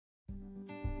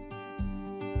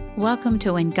Welcome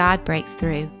to When God Breaks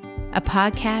Through, a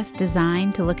podcast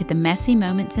designed to look at the messy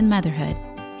moments in motherhood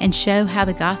and show how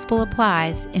the gospel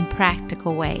applies in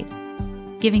practical ways,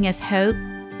 giving us hope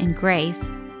and grace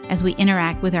as we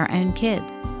interact with our own kids.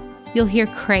 You'll hear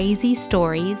crazy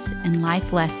stories and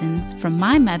life lessons from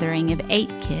my mothering of 8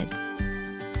 kids.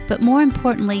 But more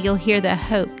importantly, you'll hear the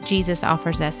hope Jesus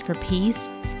offers us for peace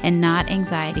and not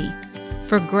anxiety,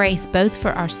 for grace both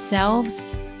for ourselves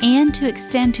and to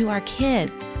extend to our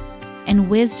kids,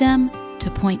 and wisdom to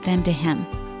point them to Him.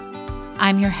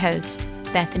 I'm your host,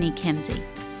 Bethany Kimsey.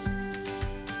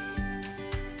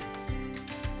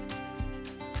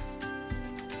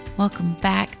 Welcome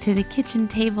back to the kitchen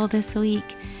table this week.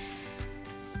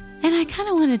 And I kind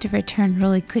of wanted to return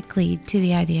really quickly to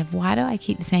the idea of why do I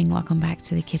keep saying welcome back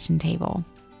to the kitchen table?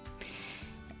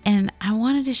 And I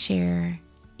wanted to share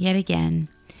yet again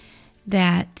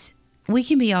that we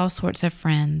can be all sorts of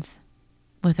friends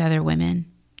with other women.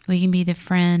 We can be the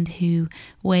friend who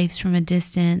waves from a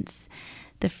distance,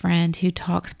 the friend who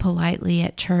talks politely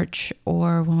at church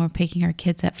or when we're picking our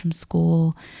kids up from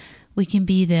school. We can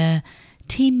be the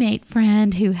teammate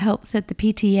friend who helps at the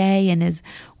PTA and is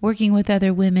working with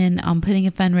other women on putting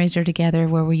a fundraiser together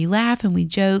where we laugh and we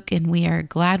joke and we are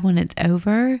glad when it's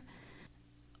over.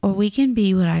 Or we can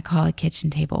be what I call a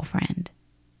kitchen table friend.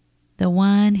 The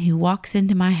one who walks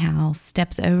into my house,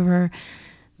 steps over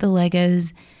the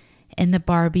Legos and the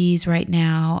Barbies right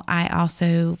now. I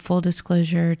also, full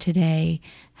disclosure today,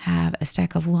 have a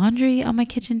stack of laundry on my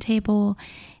kitchen table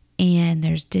and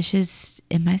there's dishes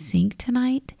in my sink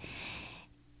tonight.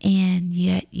 And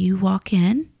yet you walk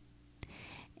in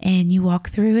and you walk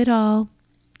through it all,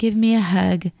 give me a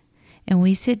hug, and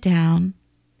we sit down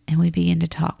and we begin to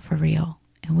talk for real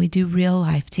and we do real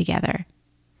life together.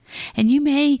 And you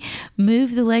may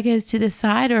move the Legos to the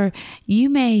side or you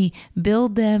may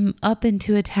build them up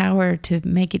into a tower to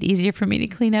make it easier for me to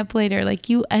clean up later. Like,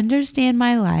 you understand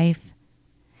my life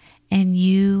and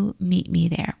you meet me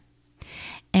there.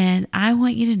 And I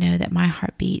want you to know that my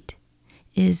heartbeat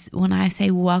is when I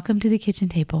say welcome to the kitchen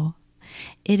table.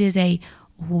 It is a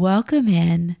welcome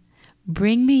in,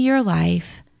 bring me your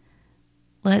life.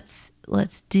 Let's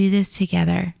do this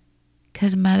together,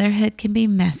 because motherhood can be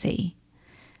messy.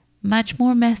 Much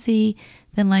more messy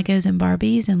than Legos and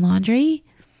Barbies and laundry,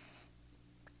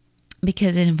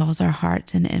 because it involves our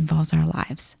hearts and it involves our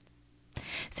lives.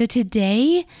 So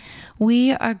today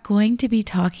we are going to be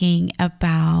talking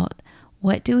about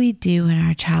what do we do when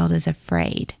our child is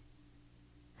afraid.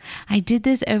 I did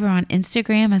this over on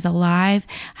Instagram as a live.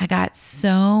 I got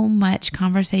so much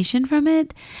conversation from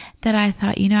it that I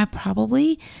thought, I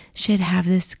probably should have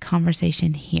this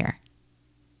conversation here.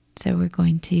 So we're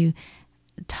going to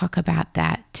talk about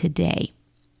that today.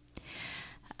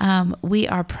 We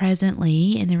are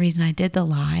presently, and the reason I did the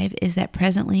live is that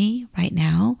presently, right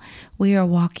now, we are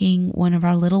walking one of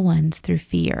our little ones through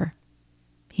fear.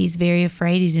 He's very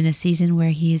afraid. He's in a season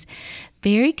where he's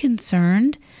very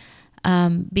concerned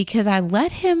because I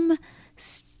let him,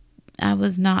 I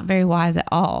was not very wise at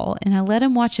all, and I let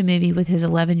him watch a movie with his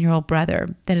 11-year-old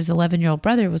brother that his 11-year-old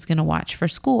brother was going to watch for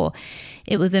school.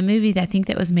 It was a movie that I think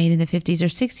that was made in the 50s or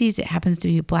 60s. It happens to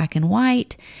be black and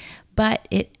white, but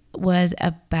it was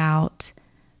about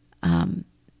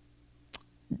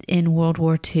in World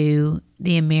War II,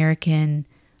 the American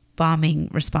bombing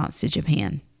response to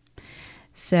Japan.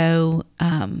 So,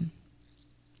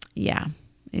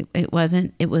 it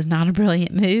was not a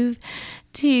brilliant move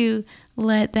to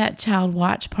let that child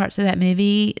watch parts of that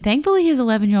movie. Thankfully, his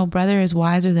 11-year-old brother is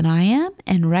wiser than I am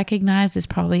and recognized this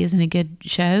probably isn't a good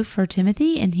show for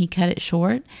Timothy, and he cut it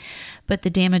short, but the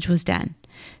damage was done.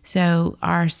 So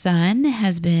our son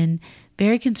has been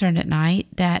very concerned at night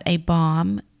that a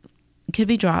bomb could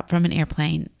be dropped from an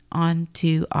airplane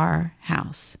onto our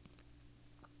house.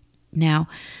 Now,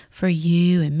 for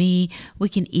you and me, we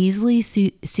can easily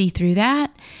see through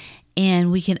that,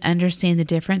 and we can understand the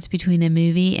difference between a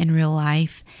movie and real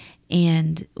life,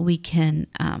 and we can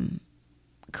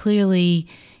clearly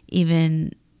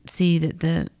even see that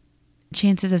the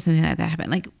chances of something like that happen.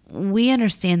 Like, we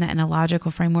understand that in a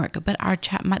logical framework, but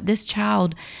this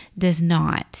child does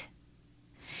not.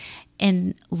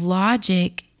 And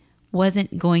logic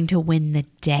wasn't going to win the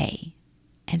day.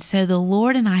 And so the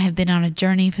Lord and I have been on a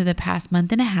journey for the past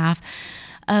month and a half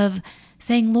of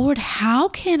saying, Lord, how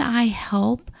can I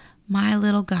help my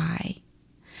little guy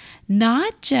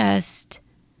not just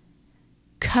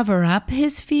cover up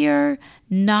his fear,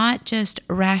 not just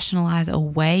rationalize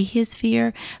away his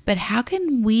fear, but how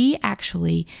can we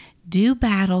actually do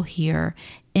battle here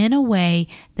in a way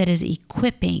that is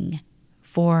equipping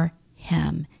for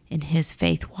him in his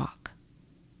faith walk?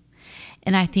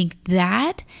 And I think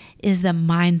that is the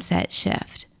mindset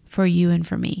shift for you and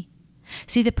for me.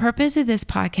 See, the purpose of this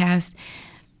podcast,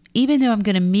 even though I'm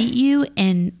going to meet you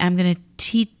and I'm going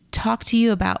to talk to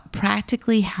you about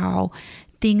practically how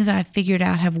things I've figured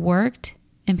out have worked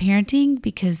in parenting,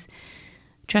 because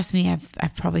trust me,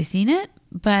 I've probably seen it.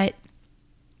 But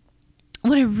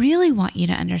what I really want you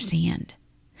to understand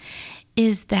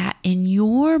is that in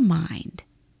your mind,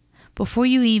 before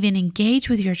you even engage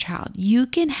with your child, you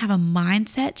can have a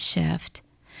mindset shift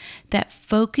that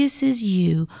focuses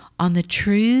you on the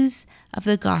truths of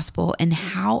the gospel and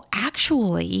how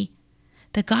actually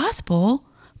the gospel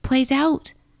plays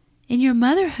out in your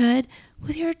motherhood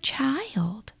with your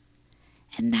child.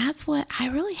 And that's what I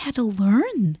really had to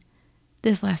learn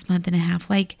this last month and a half.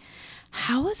 Like,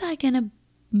 how was I going to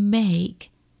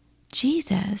make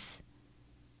Jesus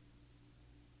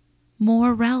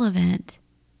more relevant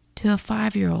to a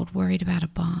 5-year-old worried about a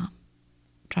bomb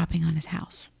dropping on his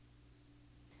house?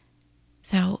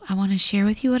 So I want to share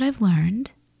with you what I've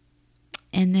learned,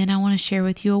 and then I want to share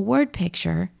with you a word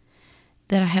picture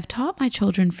that I have taught my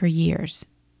children for years.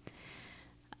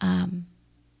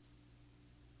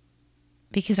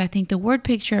 Because I think the word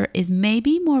picture is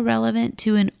maybe more relevant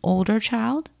to an older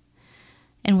child,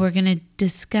 and we're going to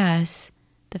discuss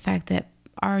the fact that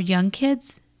our young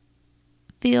kids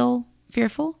feel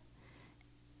fearful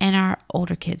and our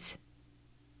older kids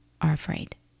are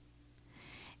afraid.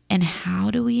 And how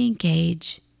do we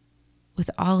engage with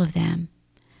all of them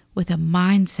with a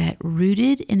mindset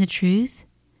rooted in the truth,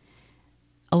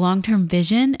 a long-term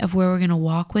vision of where we're going to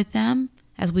walk with them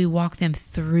as we walk them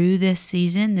through this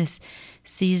season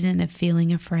of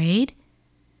feeling afraid?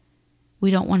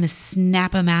 We don't want to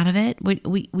snap them out of it.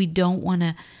 We don't want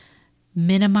to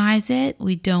minimize it.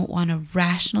 We don't want to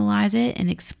rationalize it and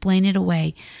explain it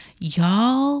away.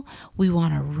 Y'all, we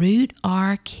want to root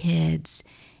our kids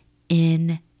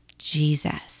in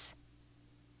Jesus.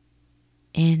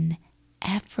 In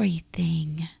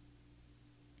everything.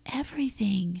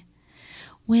 Everything.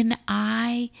 When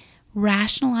I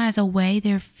rationalize away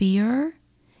their fear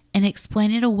and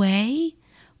explain it away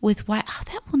with why,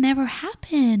 that will never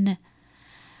happen,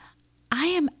 I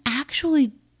am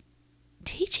actually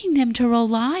teaching them to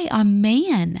rely on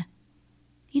man.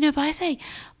 If I say,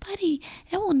 buddy,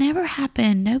 it will never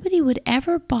happen. Nobody would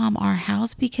ever bomb our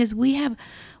house because we have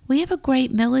a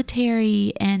great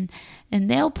military and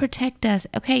they'll protect us.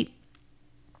 Okay,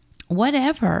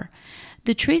 whatever.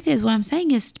 The truth is, what I'm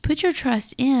saying is put your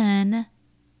trust in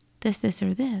this,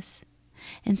 or this.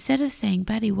 Instead of saying,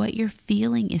 buddy, what you're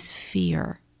feeling is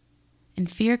fear. And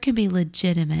fear can be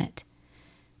legitimate.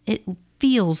 It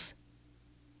feels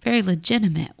very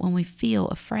legitimate when we feel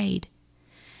afraid.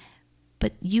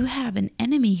 But you have an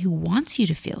enemy who wants you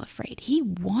to feel afraid. He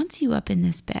wants you up in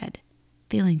this bed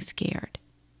feeling scared.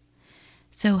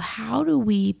 So how do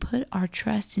we put our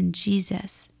trust in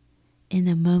Jesus in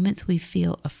the moments we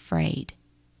feel afraid?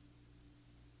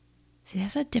 See,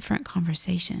 that's a different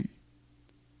conversation.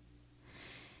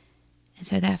 And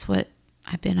so that's what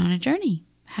I've been on a journey.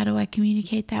 How do I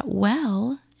communicate that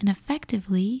well and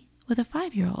effectively with a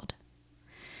 5-year-old?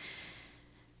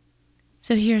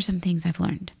 So here are some things I've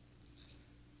learned.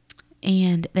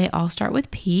 And they all start with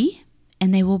P,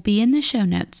 and they will be in the show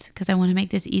notes because I want to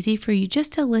make this easy for you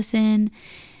just to listen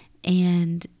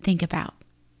and think about.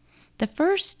 The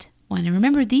first one, and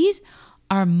remember, these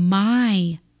are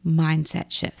my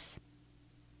mindset shifts.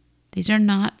 These are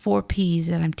not 4 Ps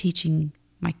that I'm teaching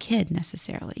my kid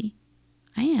necessarily.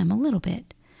 I am a little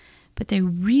bit, but they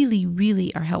really,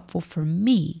 really are helpful for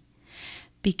me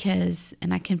because,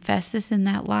 and I confess this in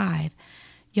that live,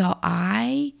 y'all,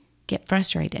 I get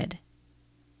frustrated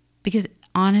because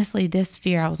honestly, this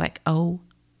fear, I was like, oh,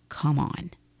 come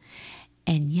on.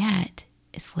 And yet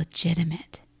it's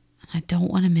legitimate. I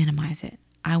don't want to minimize it.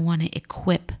 I want to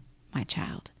equip my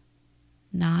child,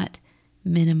 not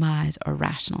minimize or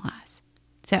rationalize.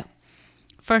 So,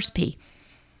 first P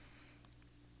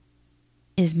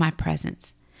is my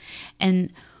presence.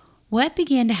 And what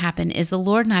began to happen is the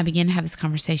Lord and I began to have this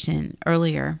conversation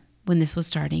earlier when this was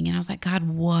starting. And I was like, God,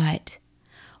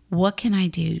 what can I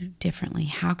do differently?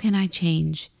 How can I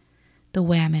change the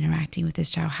way I'm interacting with this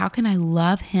child? How can I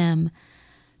love him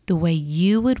the way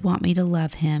you would want me to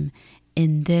love him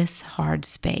in this hard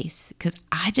space? Because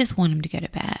I just want him to go to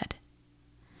bed.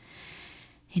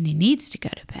 And he needs to go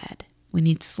to bed. We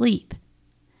need sleep.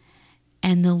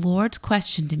 And the Lord's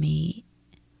question to me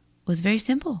was very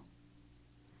simple.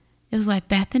 It was like,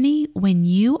 Bethany, when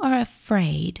you are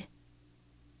afraid,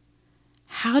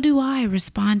 how do I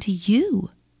respond to you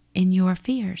in your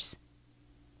fears?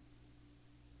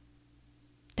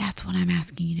 That's what I'm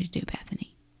asking you to do,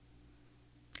 Bethany.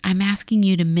 I'm asking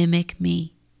you to mimic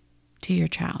me to your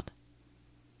child.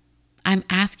 I'm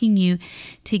asking you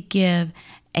to give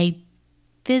a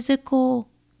physical,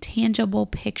 tangible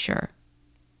picture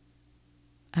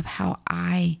of how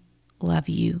I love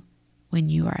you when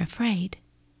you are afraid.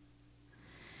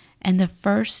 And the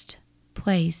first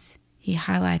place he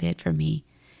highlighted for me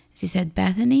is he said,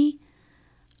 Bethany,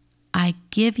 I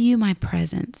give you my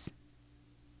presence.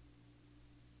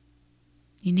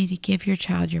 You need to give your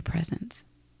child your presence.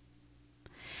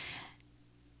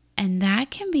 And that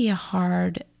can be a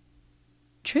hard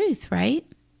truth, right?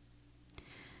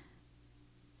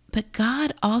 But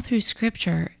God, all through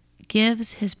Scripture,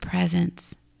 gives his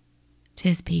presence to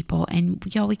his people. And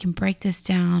y'all, we can break this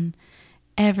down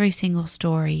every single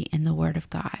story in the Word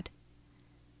of God.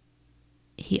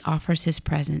 He offers his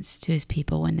presence to his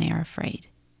people when they are afraid.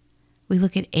 We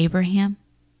look at Abraham,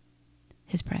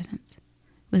 his presence.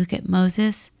 We look at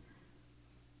Moses,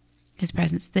 his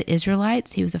presence. The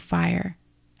Israelites, he was a fire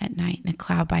at night and a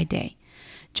cloud by day.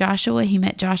 Joshua, he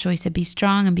met Joshua. He said, be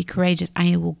strong and be courageous.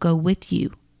 I will go with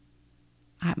you.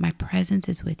 My presence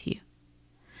is with you.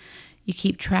 You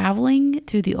keep traveling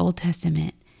through the Old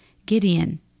Testament.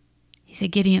 Gideon, he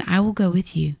said, Gideon, I will go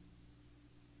with you.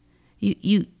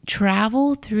 You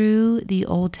travel through the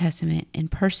Old Testament in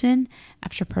person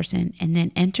after person and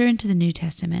then enter into the New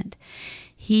Testament.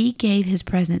 He gave his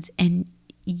presence, and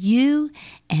you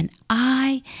and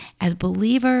I, as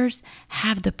believers,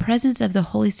 have the presence of the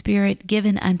Holy Spirit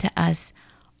given unto us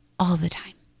all the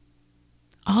time.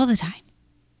 All the time.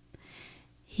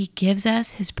 He gives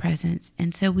us his presence,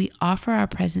 and so we offer our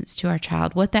presence to our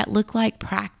child. What that looked like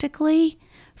practically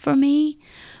for me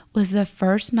was the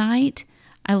first night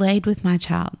I laid with my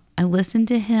child. I listened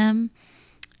to him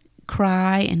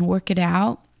cry and work it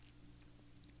out.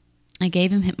 I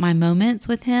gave him my moments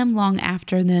with him long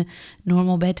after the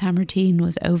normal bedtime routine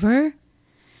was over.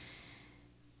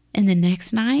 And the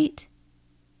next night,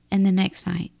 and the next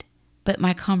night. But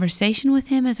my conversation with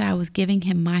him as I was giving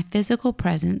him my physical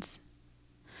presence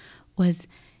was,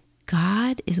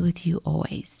 God is with you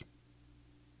always.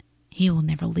 He will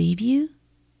never leave you.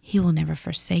 He will never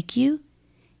forsake you.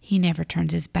 He never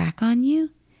turns his back on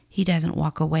you. He doesn't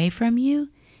walk away from you.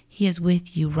 He is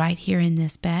with you right here in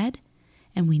this bed.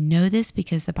 And we know this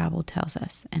because the Bible tells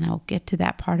us. And I'll get to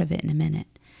that part of it in a minute.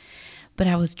 But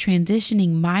I was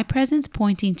transitioning my presence,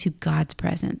 pointing to God's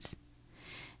presence.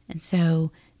 And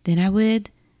so then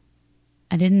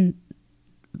I didn't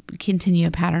continue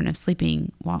a pattern of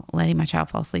sleeping while letting my child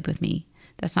fall asleep with me.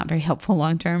 That's not very helpful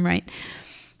long term, right?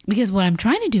 Because what I'm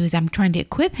trying to do is I'm trying to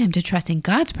equip him to trust in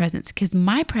God's presence, because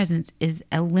my presence is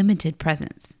a limited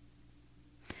presence.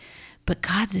 But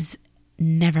God's is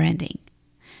never ending.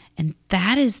 And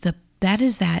that is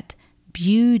that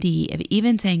beauty of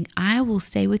even saying, I will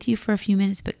stay with you for a few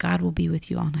minutes, but God will be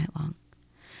with you all night long.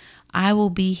 I will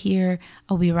be here.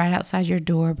 I'll be right outside your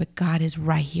door, but God is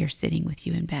right here sitting with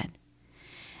you in bed.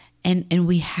 And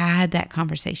we had that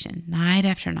conversation night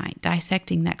after night,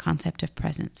 dissecting that concept of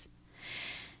presence.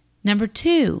 Number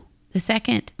 2, the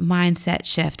second mindset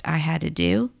shift I had to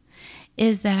do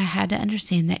is that I had to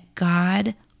understand that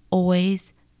God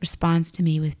always responds to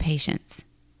me with patience.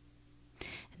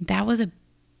 And that was a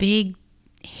big,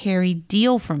 hairy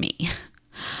deal for me.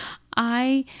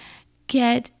 I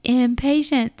get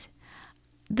impatient.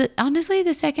 Honestly,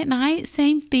 the second night,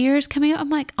 same fears coming up. I'm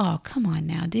like, oh, come on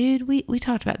now, dude. We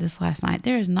talked about this last night.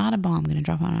 There is not a bomb going to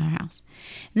drop on our house.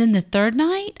 And then the third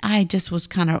night, I just was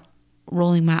kind of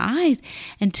rolling my eyes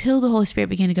until the Holy Spirit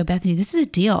began to go, Bethany, this is a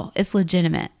deal. It's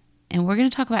legitimate. And we're going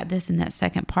to talk about this in that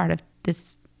second part of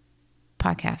this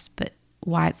podcast, but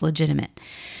why it's legitimate.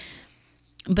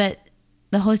 But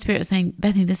the Holy Spirit was saying,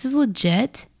 Bethany, this is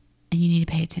legit and you need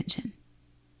to pay attention.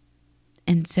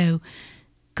 And so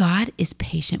God is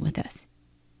patient with us.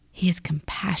 He is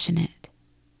compassionate.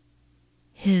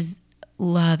 His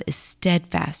love is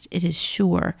steadfast. It is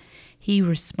sure. He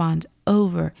responds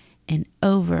over and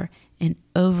over and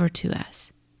over to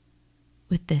us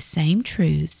with the same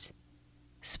truths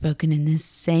spoken in this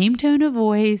same tone of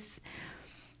voice.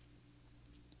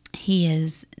 He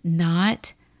is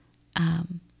not,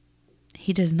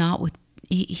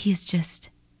 he is just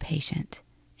patient.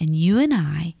 And you and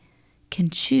I can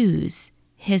choose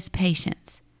his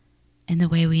patience in the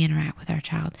way we interact with our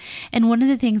child. And one of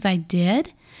the things I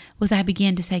did was I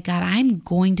began to say, God, I'm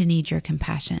going to need your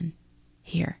compassion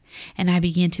here. And I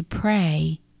began to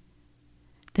pray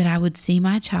that I would see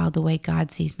my child the way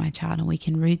God sees my child. And we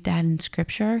can root that in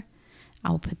scripture.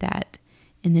 I'll put that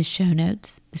in the show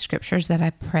notes, the scriptures that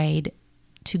I prayed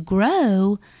to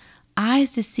grow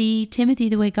eyes to see Timothy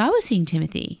the way God was seeing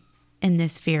Timothy in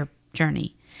this fear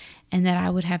journey. and that I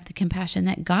would have the compassion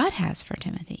that God has for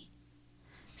Timothy,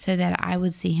 so that I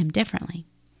would see him differently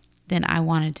than I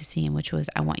wanted to see him, which was,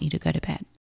 I want you to go to bed.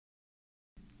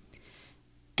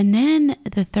 And then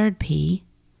the third P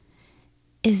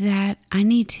is that I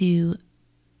need to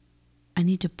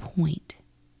point.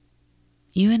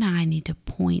 You and I need to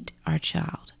point our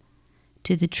child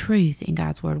to the truth in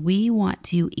God's word. We want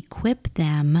to equip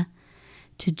them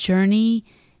to journey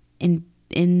in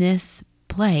this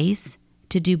place,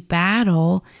 to do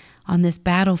battle on this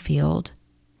battlefield.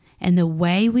 And the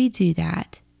way we do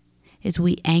that is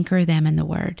we anchor them in the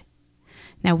word.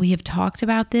 Now, we have talked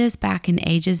about this back in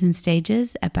Ages and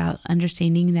Stages, about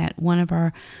understanding that one of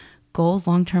our goals,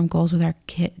 long-term goals with our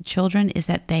children, is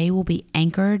that they will be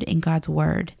anchored in God's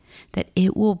word, that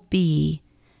it will be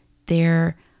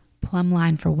their plumb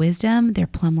line for wisdom, their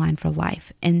plumb line for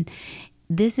life. And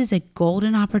this is a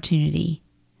golden opportunity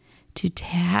to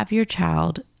have your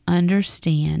child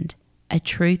understand a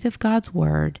truth of God's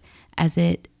word as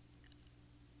it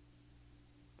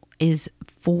is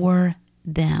for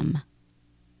them.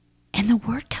 And the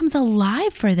word comes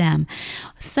alive for them.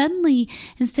 Suddenly,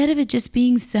 instead of it just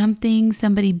being something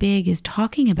somebody big is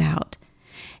talking about,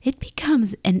 it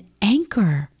becomes an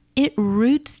anchor. It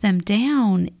roots them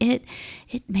down. It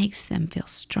makes them feel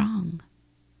strong.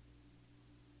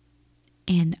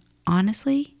 And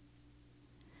honestly,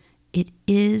 it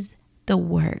is the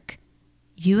work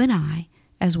you and I,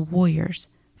 as warriors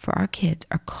for our kids,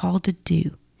 are called to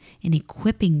do in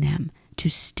equipping them to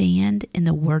stand in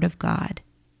the word of God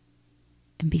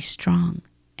and be strong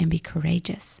and be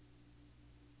courageous.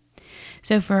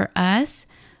 So for us,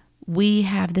 we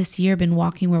have this year been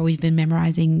walking where we've been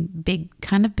memorizing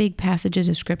big passages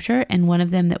of scripture. And one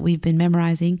of them that we've been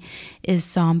memorizing is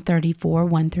Psalm 34,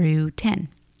 1 through 10.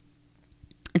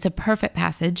 It's a perfect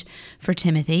passage for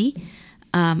Timothy.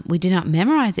 We did not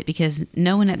memorize it because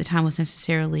no one at the time was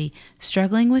necessarily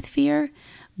struggling with fear.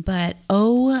 But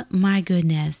oh my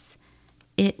goodness,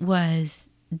 it was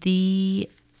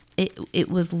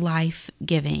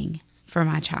life-giving for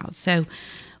my child. So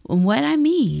what I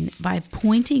mean by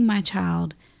pointing my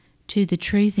child to the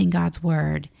truth in God's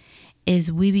word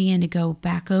is we begin to go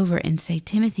back over and say,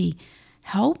 Timothy,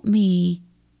 help me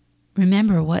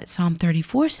remember what Psalm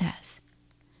 34 says.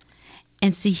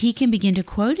 And see, he can begin to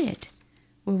quote it,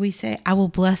 where we say, I will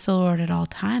bless the Lord at all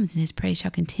times, and his praise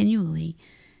shall continually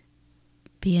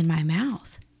be in my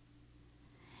mouth.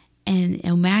 And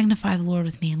magnify the Lord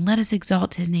with me, and let us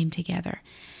exalt his name together.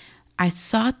 I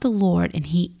sought the Lord, and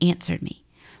he answered me,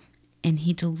 and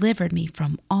he delivered me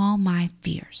from all my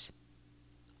fears.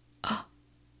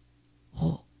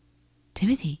 Oh,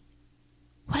 Timothy,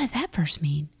 what does that verse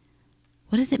mean?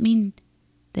 What does it mean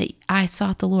that I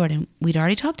sought the Lord? And we'd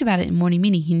already talked about it in morning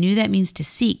meeting. He knew that means to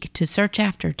seek, to search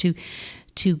after, to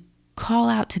call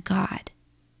out to God.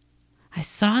 I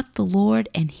sought the Lord,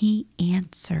 and he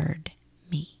answered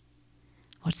me.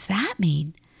 What's that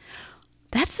mean?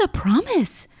 That's a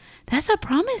promise. That's a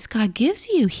promise God gives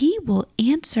you. He will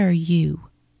answer you.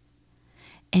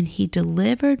 And he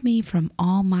delivered me from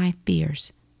all my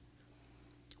fears.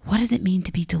 What does it mean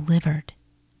to be delivered?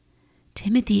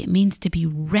 Timothy, it means to be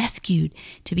rescued,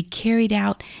 to be carried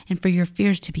out, and for your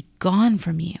fears to be gone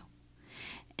from you.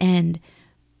 And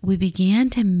we began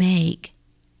to make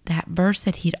that verse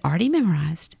that he'd already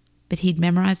memorized, but he'd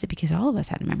memorized it because all of us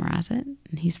had to memorize it,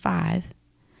 and he's 5.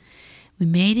 We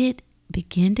made it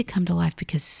begin to come to life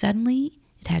because suddenly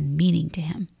it had meaning to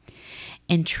him.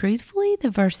 And truthfully, the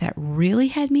verse that really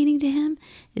had meaning to him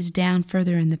is down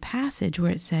further in the passage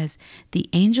where it says, the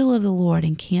angel of the Lord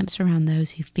encamps around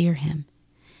those who fear him,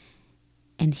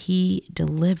 and he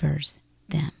delivers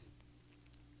them.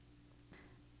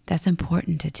 That's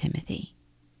important to Timothy.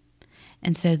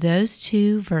 And so those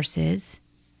 2 verses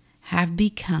have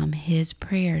become his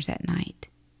prayers at night.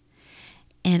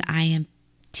 And I am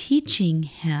teaching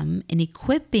him and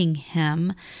equipping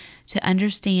him to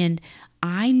understand,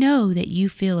 I know that you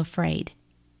feel afraid.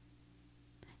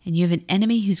 And you have an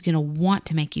enemy who's going to want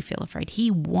to make you feel afraid. He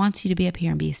wants you to be up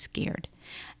here and be scared.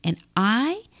 And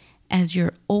I, as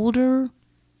your older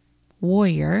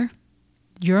warrior,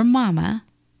 your mama,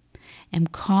 am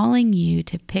calling you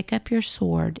to pick up your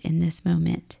sword in this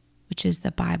moment, which is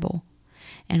the Bible.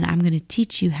 And I'm going to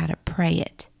teach you how to pray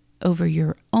it over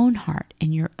your own heart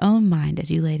and your own mind as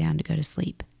you lay down to go to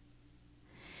sleep.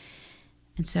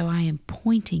 And so I am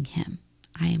pointing him.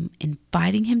 I am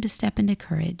inviting him to step into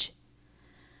courage.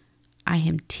 I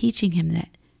am teaching him that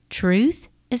truth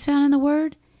is found in the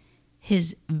Word.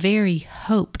 His very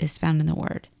hope is found in the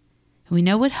Word. And we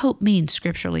know what hope means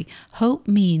scripturally. Hope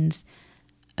means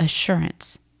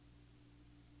assurance.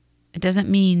 It doesn't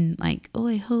mean like, oh,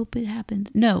 I hope it happens.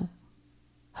 No,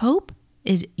 Hope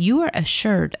is you are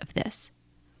assured of this.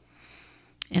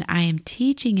 And I am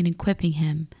teaching and equipping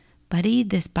him, buddy,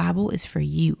 this Bible is for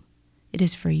you. It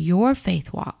is for your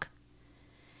faith walk.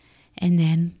 And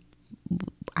then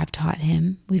I've taught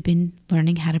him, we've been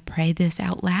learning how to pray this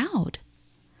out loud.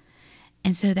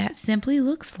 And so that simply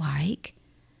looks like,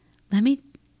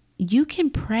 you can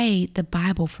pray the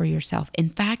Bible for yourself. In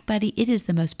fact, buddy, it is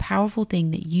the most powerful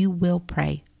thing that you will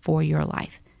pray for your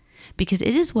life, because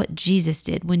it is what Jesus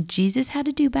did. When Jesus had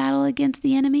to do battle against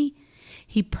the enemy,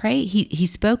 he prayed, he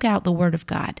spoke out the word of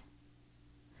God.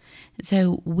 And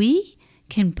so we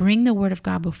can bring the word of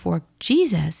God before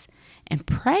Jesus and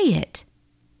pray it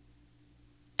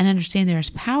and understand there is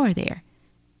power there.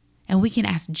 And we can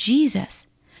ask Jesus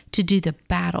to do the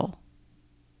battle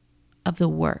of the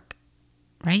work,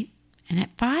 right? And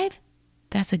at 5,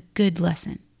 that's a good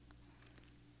lesson.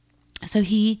 So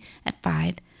he, at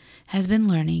 5, has been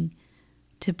learning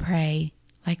to pray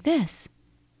like this.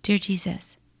 Dear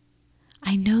Jesus,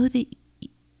 I know that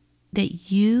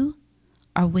you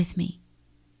are with me.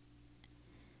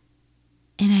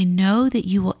 And I know that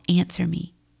you will answer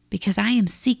me because I am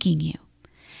seeking you.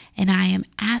 And I am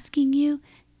asking you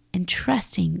and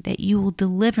trusting that you will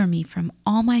deliver me from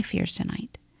all my fears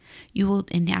tonight. You will,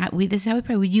 this is how we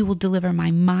pray. You will deliver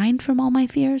my mind from all my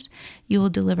fears. You will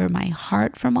deliver my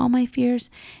heart from all my fears.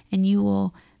 And you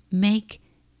will make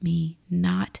me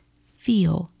not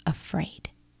feel afraid.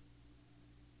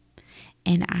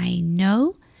 And I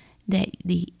know that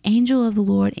the angel of the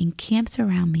Lord encamps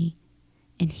around me,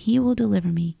 and he will deliver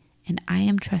me, and I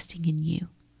am trusting in you.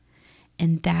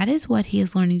 And that is what he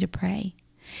is learning to pray.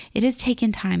 It has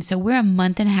taken time. So we're a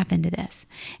month and a half into this.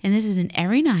 And this is an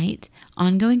every night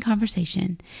ongoing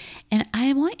conversation. And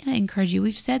I want to encourage you.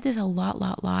 We've said this a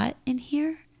lot in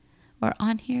here or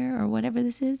on here or whatever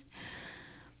this is.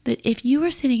 But if you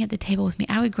were sitting at the table with me,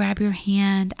 I would grab your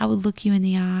hand. I would look you in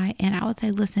the eye and I would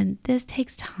say, listen, this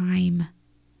takes time.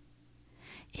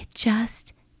 It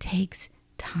just takes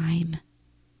time.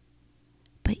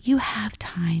 But you have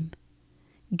time.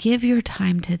 Give your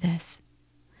time to this.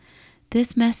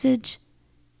 This message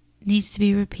needs to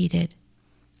be repeated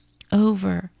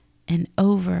over and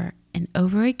over and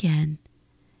over again,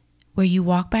 where you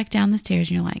walk back down the stairs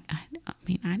and you're like,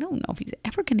 I don't know if he's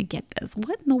ever going to get this.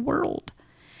 What in the world?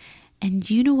 And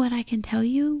you know what I can tell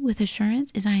you with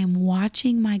assurance is I am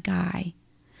watching my guy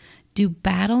do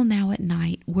battle now at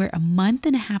night, where a month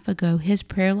and a half ago, his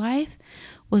prayer life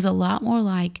was a lot more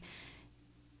like,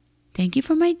 thank you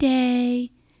for my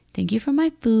day. Thank you for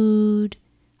my food.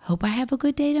 Hope I have a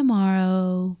good day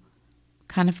tomorrow,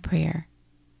 kind of prayer.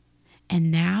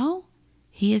 And now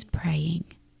he is praying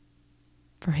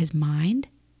for his mind,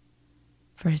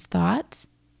 for his thoughts.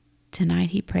 Tonight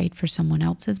he prayed for someone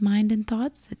else's mind and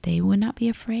thoughts, that they would not be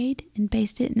afraid, and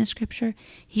based it in the scripture.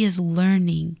 He is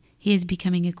learning. He is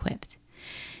becoming equipped.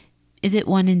 Is it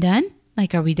one and done?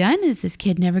 Like, are we done? Is this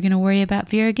kid never going to worry about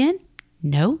fear again?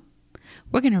 No.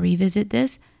 We're going to revisit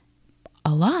this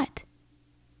a lot.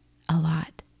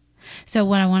 So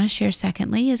what I want to share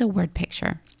secondly is a word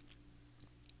picture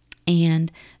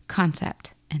and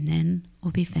concept, and then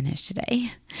we'll be finished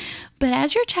today. But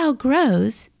as your child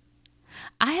grows,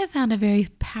 I have found a very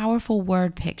powerful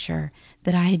word picture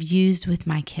that I have used with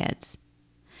my kids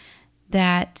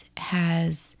that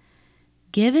has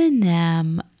given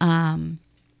them, I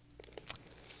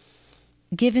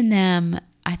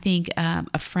think,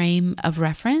 a frame of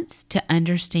reference to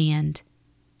understand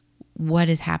what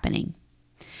is happening.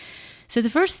 So the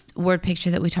first word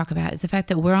picture that we talk about is the fact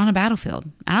that we're on a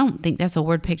battlefield. I don't think that's a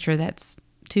word picture that's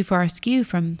too far askew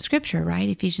from scripture, right?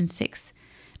 Ephesians 6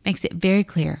 makes it very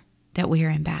clear that we are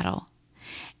in battle.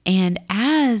 And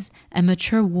as a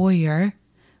mature warrior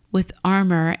with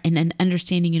armor and an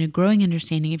understanding and a growing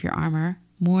understanding of your armor,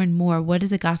 more and more, what does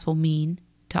the gospel mean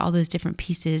to all those different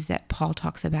pieces that Paul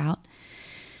talks about?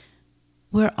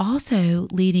 We're also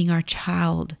leading our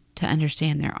child to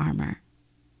understand their armor.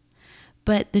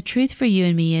 But the truth for you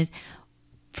and me is,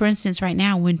 for instance, right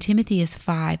now, when Timothy is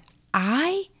 5,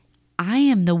 I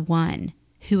am the one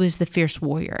who is the fierce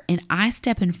warrior, and I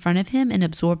step in front of him and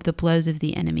absorb the blows of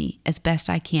the enemy as best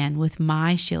I can with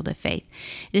my shield of faith.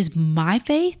 It is my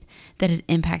faith that is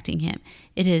impacting him.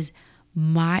 It is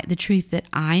the truth that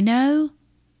I know,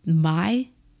 my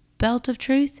belt of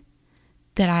truth,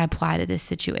 that I apply to this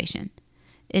situation.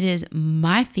 It is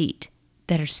my feet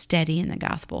that are steady in the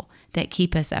gospel that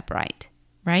keep us upright,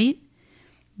 right?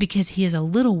 Because he is a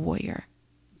little warrior,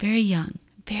 very young,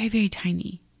 very, very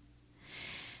tiny.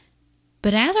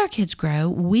 But as our kids grow,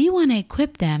 we want to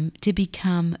equip them to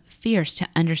become fierce, to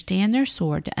understand their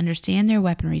sword, to understand their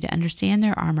weaponry, to understand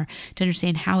their armor, to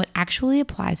understand how it actually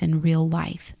applies in real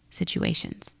life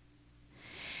situations.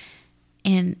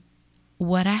 And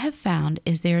what I have found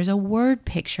is there's a word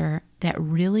picture that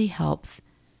really helps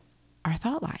our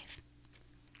thought life.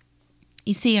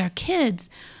 You see, our kids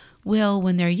will,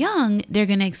 when they're young, they're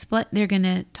going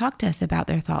to talk to us about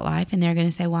their thought life, and they're going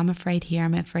to say, well, I'm afraid here,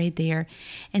 I'm afraid there.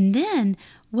 And then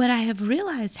what I have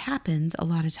realized happens a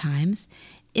lot of times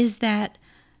is that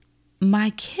my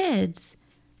kids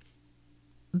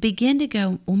begin to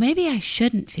go, well, maybe I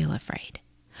shouldn't feel afraid.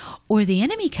 Or the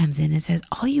enemy comes in and says,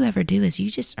 all you ever do is you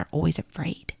just are always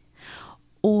afraid.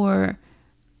 Or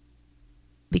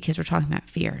because we're talking about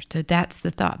fear. So that's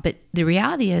the thought. But the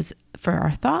reality is, for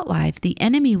our thought life, the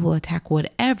enemy will attack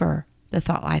whatever the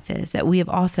thought life is that we have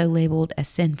also labeled as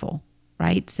sinful,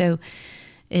 right? So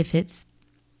if it's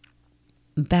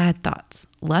bad thoughts,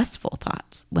 lustful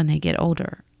thoughts when they get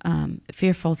older,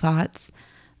 fearful thoughts,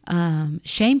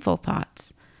 shameful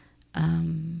thoughts,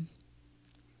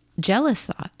 jealous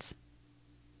thoughts,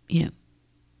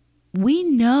 we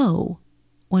know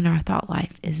when our thought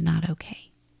life is not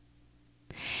okay.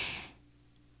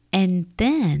 And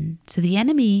then, so the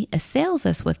enemy assails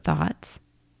us with thoughts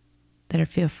that are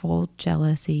fearful,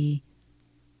 jealousy,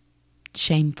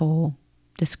 shameful,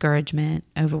 discouragement,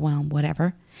 overwhelm,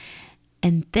 whatever.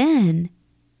 And then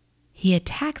he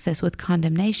attacks us with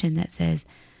condemnation that says,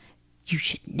 you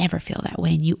should never feel that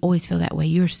way, and you always feel that way.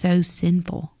 You're so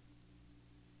sinful.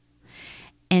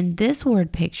 And this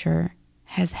word picture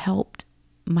has helped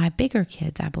my bigger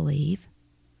kids, I believe,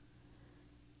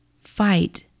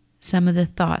 fight some of the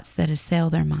thoughts that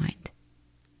assail their mind.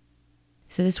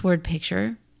 So this word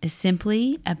picture is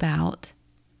simply about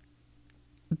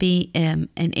being an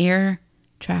air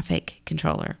traffic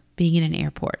controller, being in an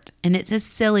airport. And it's a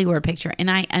silly word picture.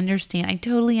 And I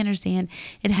totally understand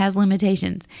it has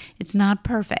limitations. It's not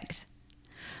perfect,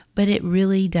 but it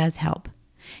really does help.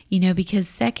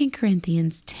 Because 2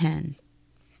 Corinthians 10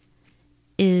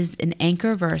 is an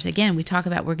anchor verse. Again, we talk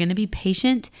about we're going to be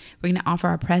patient. We're going to offer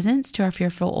our presence to our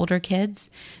fearful older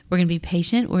kids. We're going to be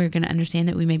patient. We're going to understand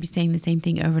that we may be saying the same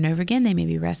thing over and over again. They may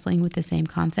be wrestling with the same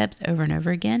concepts over and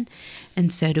over again.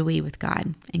 And so do we with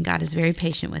God. And God is very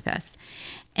patient with us.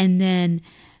 And then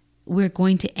we're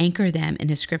going to anchor them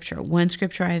into scripture. One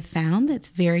scripture I have found that's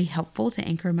very helpful to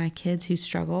anchor my kids who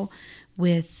struggle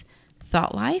with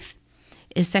thought life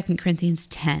is 2 Corinthians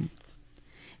 10.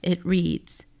 It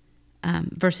reads,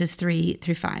 verses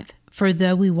 3-5. For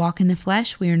though we walk in the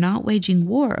flesh, we are not waging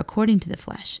war according to the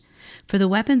flesh. For the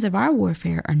weapons of our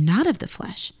warfare are not of the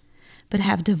flesh, but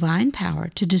have divine power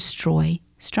to destroy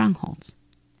strongholds.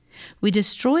 We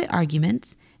destroy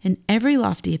arguments and every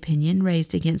lofty opinion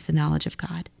raised against the knowledge of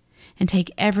God, and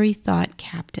take every thought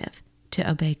captive to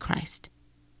obey Christ,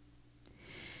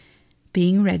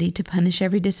 being ready to punish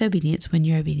every disobedience when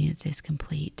your obedience is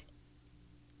complete.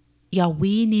 Y'all,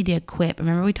 we need to equip.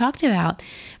 Remember, we talked about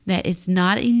that it's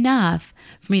not enough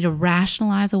for me to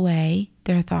rationalize away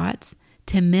their thoughts,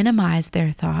 to minimize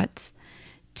their thoughts,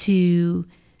 to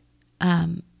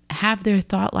have their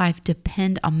thought life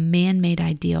depend on man-made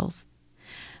ideals.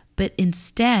 But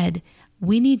instead,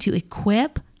 we need to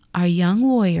equip our young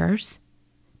warriors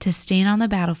to stand on the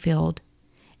battlefield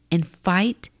and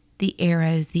fight the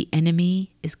arrows the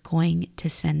enemy is going to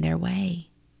send their way.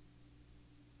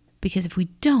 Because if we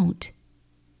don't,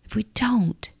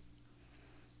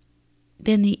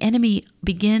 then the enemy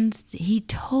he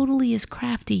totally is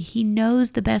crafty. He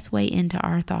knows the best way into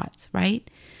our thoughts, right?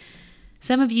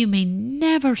 Some of you may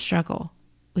never struggle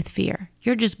with fear.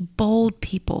 You're just bold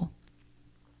people.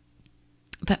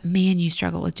 But man, you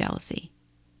struggle with jealousy,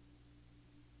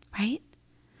 right?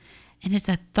 And it's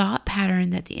a thought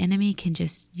pattern that the enemy can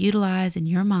just utilize in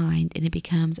your mind, and it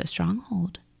becomes a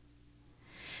stronghold.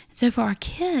 So for our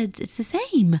kids, it's the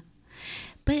same.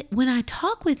 But when I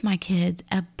talk with my kids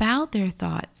about their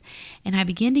thoughts and I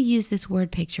begin to use this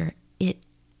word picture, it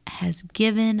has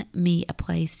given me a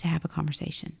place to have a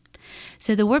conversation.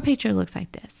 So the word picture looks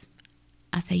like this.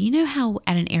 I say, how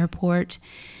at an airport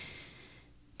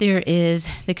there is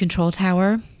the control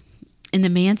tower, and the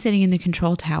man sitting in the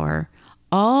control tower,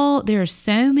 there are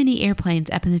so many airplanes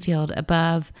up in the field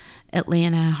above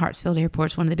Atlanta, Hartsfield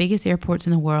Airport, one of the biggest airports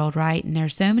in the world, right? And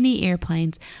there's so many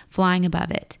airplanes flying above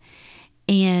it.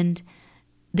 And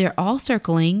they're all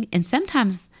circling. And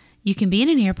sometimes you can be in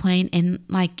an airplane and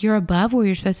you're above where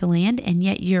you're supposed to land, and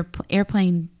yet your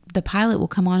airplane, the pilot will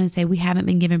come on and say, we haven't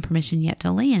been given permission yet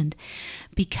to land,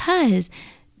 because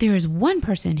there is one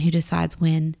person who decides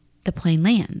when the plane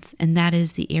lands, and that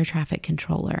is the air traffic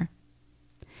controller.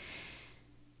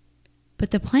 But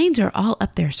the planes are all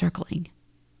up there circling.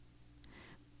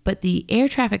 But the air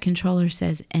traffic controller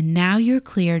says, and now you're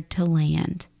cleared to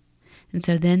land. And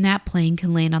so then that plane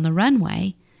can land on the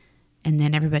runway, and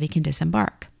then everybody can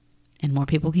disembark and more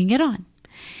people can get on.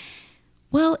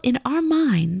 Well, in our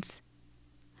minds,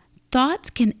 thoughts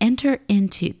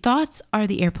are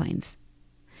the airplanes,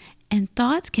 and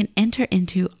thoughts can enter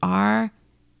into our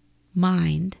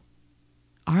mind,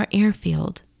 our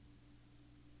airfield,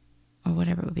 or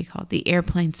whatever it would be called, the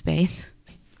airplane space.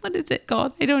 What is it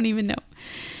called? I don't even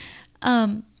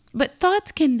know. But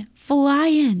thoughts can fly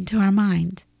into our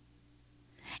mind,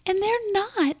 and they're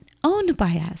not owned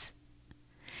by us.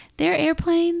 They're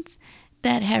airplanes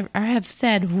that have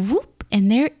said whoop,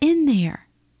 and they're in there.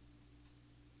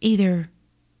 Either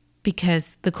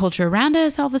because the culture around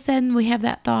us, all of a sudden we have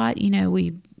that thought,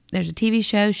 there's a TV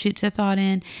show, shoots a thought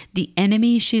in, the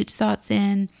enemy shoots thoughts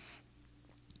in,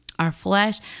 our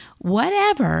flesh,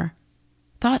 whatever,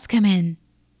 thoughts come in.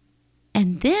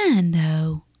 And then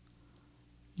though,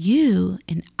 you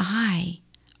and I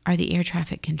are the air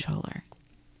traffic controller.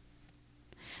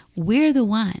 We're the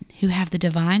one who have the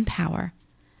divine power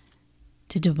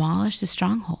to demolish the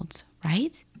strongholds,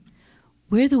 right?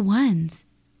 We're the ones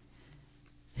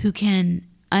who can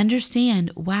understand,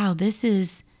 wow, this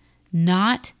is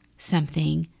not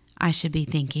something I should be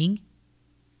thinking.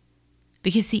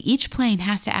 Because see, each plane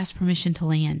has to ask permission to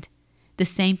land. The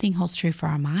same thing holds true for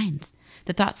our minds.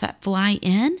 The thoughts that fly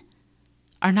in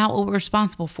are not what we're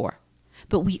responsible for,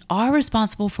 but we are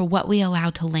responsible for what we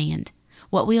allow to land,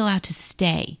 what we allow to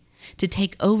stay, to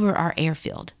take over our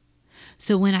airfield.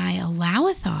 So when I allow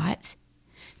a thought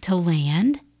to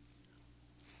land,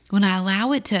 when I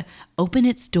allow it to open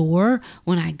its door,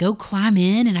 when I go climb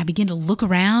in and I begin to look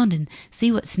around and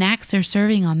see what snacks they're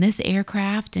serving on this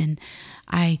aircraft, and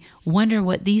I wonder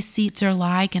what these seats are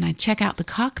like, and I check out the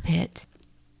cockpit,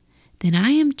 then I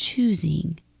am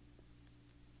choosing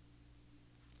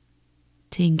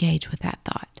to engage with that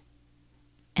thought.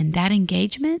 And that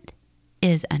engagement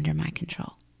is under my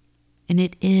control. And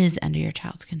it is under your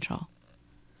child's control.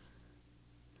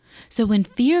 So when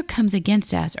fear comes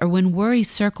against us, or when worry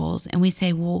circles, and we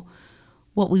say, well,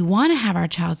 what we want to have our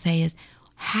child say is,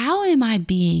 how am I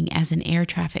being as an air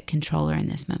traffic controller in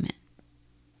this moment?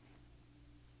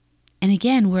 And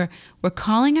again, we're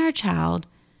calling our child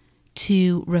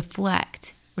to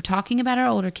reflect. We're talking about our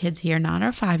older kids here, not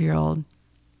our 5-year-old.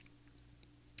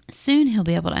 Soon he'll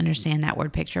be able to understand that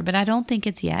word picture, but I don't think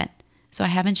it's yet, so I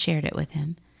haven't shared it with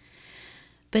him.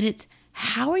 But it's,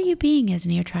 how are you being as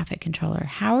an air traffic controller?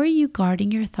 How are you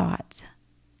guarding your thoughts?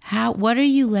 What are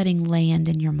you letting land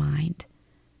in your mind?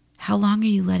 How long are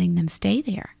you letting them stay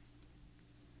there?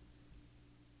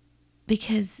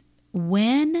 Because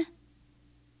when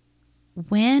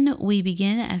we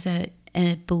begin as a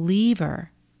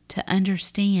believer to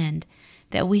understand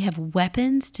that we have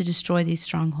weapons to destroy these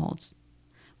strongholds,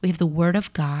 we have the Word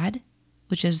of God,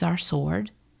 which is our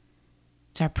sword.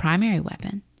 It's our primary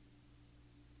weapon.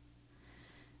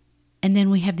 And then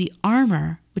we have the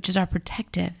armor, which is our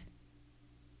protective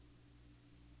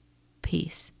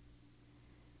piece.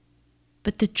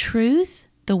 But the truth,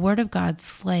 the Word of God,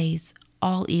 slays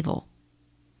all evil.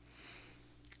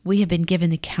 We have been given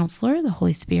the Counselor, the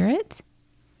Holy Spirit.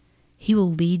 He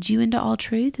will lead you into all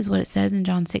truth, is what it says in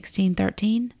John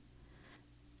 16:13.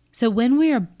 So when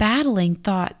we are battling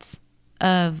thoughts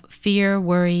of fear,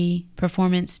 worry,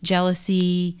 performance,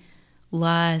 jealousy,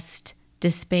 lust,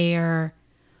 despair,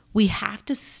 we have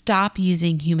to stop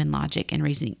using human logic and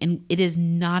reasoning. And it is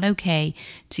not okay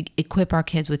to equip our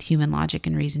kids with human logic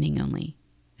and reasoning only.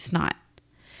 It's not.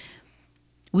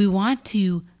 We want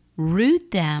to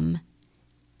root them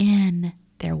in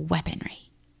their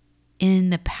weaponry, in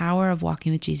the power of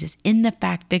walking with Jesus, in the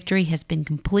fact victory has been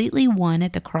completely won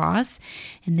at the cross,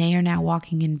 and they are now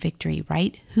walking in victory,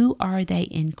 right? Who are they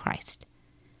in Christ?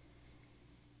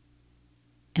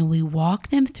 And we walk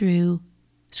them through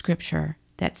Scripture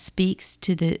that speaks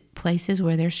to the places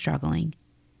where they're struggling.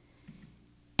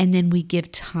 And then we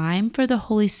give time for the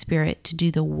Holy Spirit to do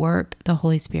the work the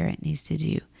Holy Spirit needs to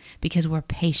do, because we're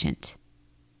patient.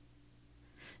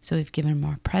 So we've given them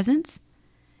our presence.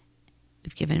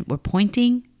 We're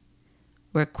pointing.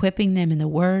 We're equipping them in the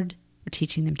Word. We're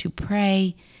teaching them to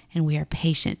pray. And we are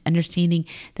patient, understanding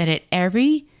that at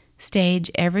every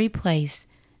stage, every place,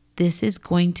 this is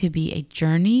going to be a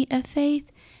journey of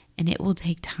faith, and it will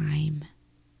take time.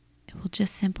 It will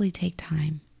just simply take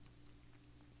time.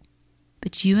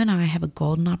 But you and I have a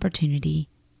golden opportunity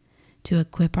to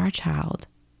equip our child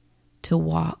to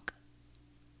walk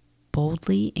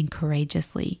boldly and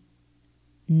courageously,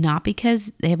 not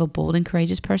because they have a bold and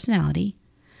courageous personality,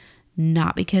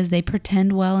 not because they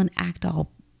pretend well and act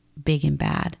all big and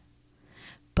bad,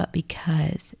 but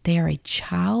because they are a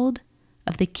child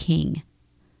of the King,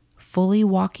 fully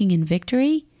walking in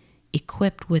victory,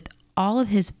 equipped with all of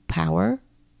his power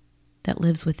that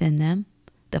lives within them.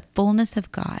 The fullness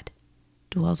of God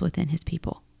dwells within his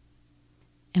people.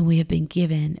 And we have been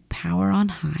given power on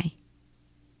high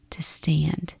to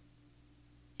stand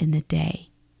in the day,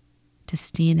 to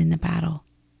stand in the battle,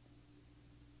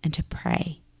 and to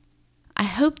pray. I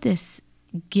hope this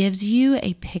gives you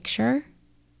a picture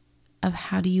of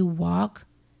how do you walk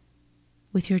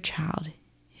with your child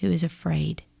who is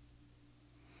afraid.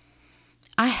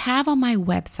 I have on my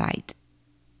website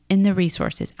in the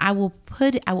resources, I will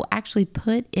actually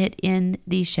put it in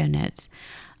these show notes.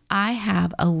 I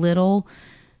have a little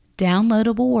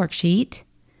downloadable worksheet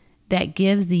that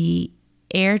gives the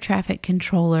air traffic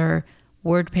controller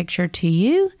word picture to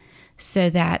you, so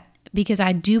that, because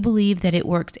I do believe that it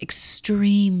works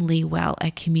extremely well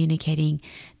at communicating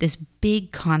this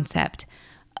big concept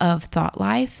of thought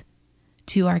life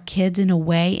to our kids in a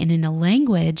way and in a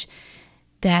language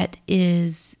that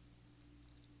is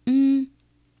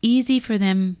easy for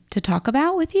them to talk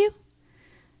about with you.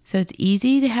 So it's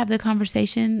easy to have the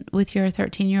conversation with your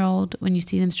 13-year-old when you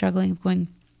see them struggling, of going,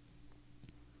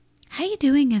 how are you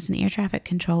doing as an air traffic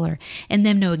controller? And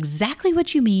them know exactly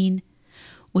what you mean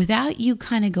without you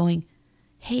kind of going,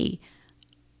 hey,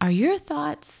 are your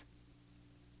thoughts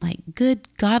like good,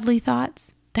 godly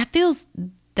thoughts?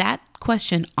 That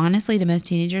question, honestly, to most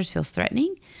teenagers feels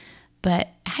threatening. But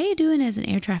how you doing as an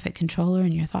air traffic controller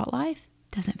in your thought life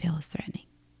doesn't feel as threatening.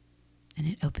 And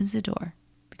it opens the door.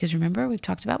 Because remember, we've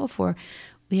talked about before,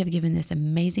 we have given this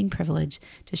amazing privilege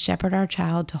to shepherd our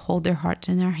child, to hold their hearts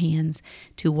in our hands,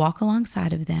 to walk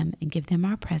alongside of them and give them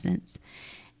our presence.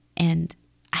 And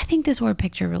I think this word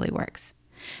picture really works.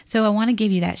 So I want to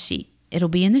give you that sheet. It'll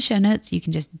be in the show notes. You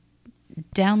can just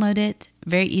download it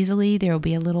very easily. There will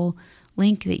be a little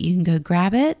link that you can go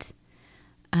grab it.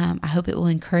 I hope it will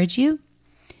encourage you.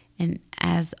 And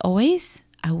as always,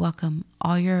 I welcome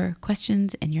all your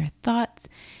questions and your thoughts.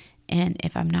 And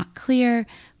if I'm not clear,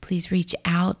 please reach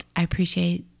out. I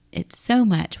appreciate it so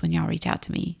much when y'all reach out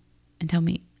to me and tell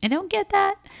me, I don't get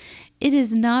that. It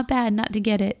is not bad not to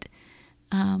get it.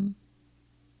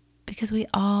 Because we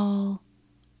all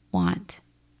want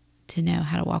to know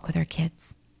how to walk with our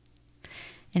kids.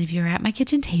 And if you're at my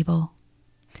kitchen table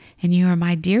and you are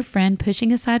my dear friend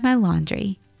pushing aside my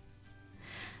laundry,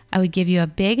 I would give you a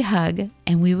big hug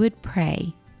and we would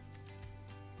pray.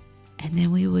 And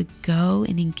then we would go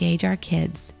and engage our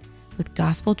kids with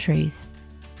gospel truth,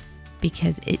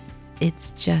 because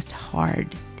it's just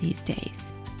hard these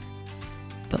days.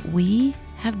 But we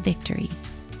have victory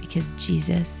because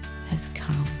Jesus has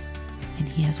come and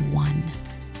he has won.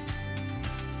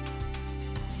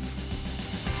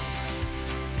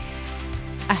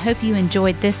 I hope you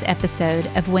enjoyed this episode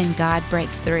of When God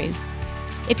Breaks Through.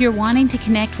 If you're wanting to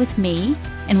connect with me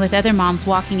and with other moms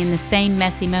walking in the same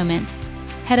messy moments,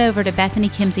 head over to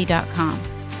BethanyKimsey.com.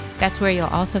 That's where you'll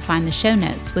also find the show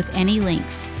notes with any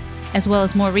links, as well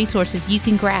as more resources you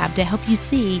can grab to help you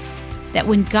see that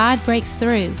when God breaks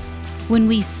through, when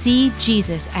we see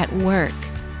Jesus at work,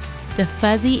 the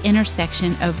fuzzy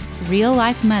intersection of real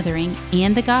life mothering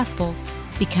and the gospel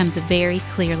becomes very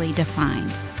clearly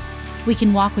defined. We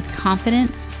can walk with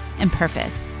confidence and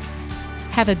purpose.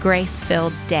 Have a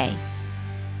grace-filled day.